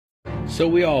So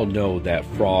we all know that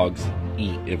frogs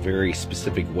eat a very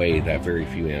specific way that very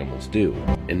few animals do.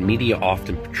 And media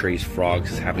often portrays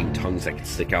frogs as having tongues that can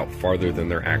stick out farther than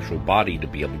their actual body to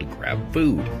be able to grab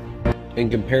food. And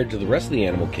compared to the rest of the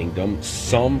animal kingdom,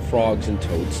 some frogs and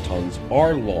toads' tongues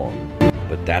are long,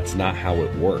 but that's not how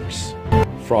it works.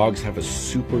 Frogs have a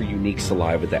super unique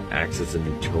saliva that acts as a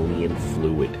Newtonian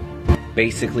fluid.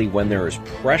 Basically, when there is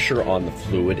pressure on the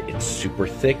fluid, it's super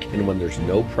thick, and when there's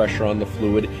no pressure on the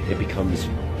fluid, it becomes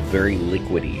very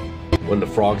liquidy. When the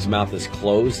frog's mouth is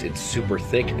closed, it's super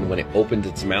thick, and when it opens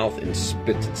its mouth and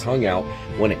spits its tongue out,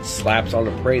 when it slaps on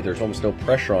a prey, there's almost no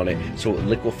pressure on it, so it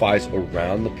liquefies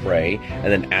around the prey,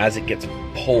 and then as it gets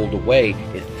pulled away,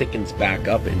 it thickens back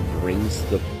up and brings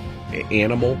the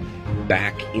animal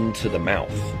back into the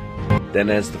mouth. Then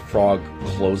as the frog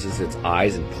closes its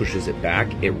eyes and pushes it back,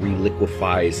 it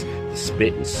reliquefies the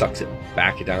spit and sucks it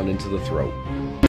back down into the throat.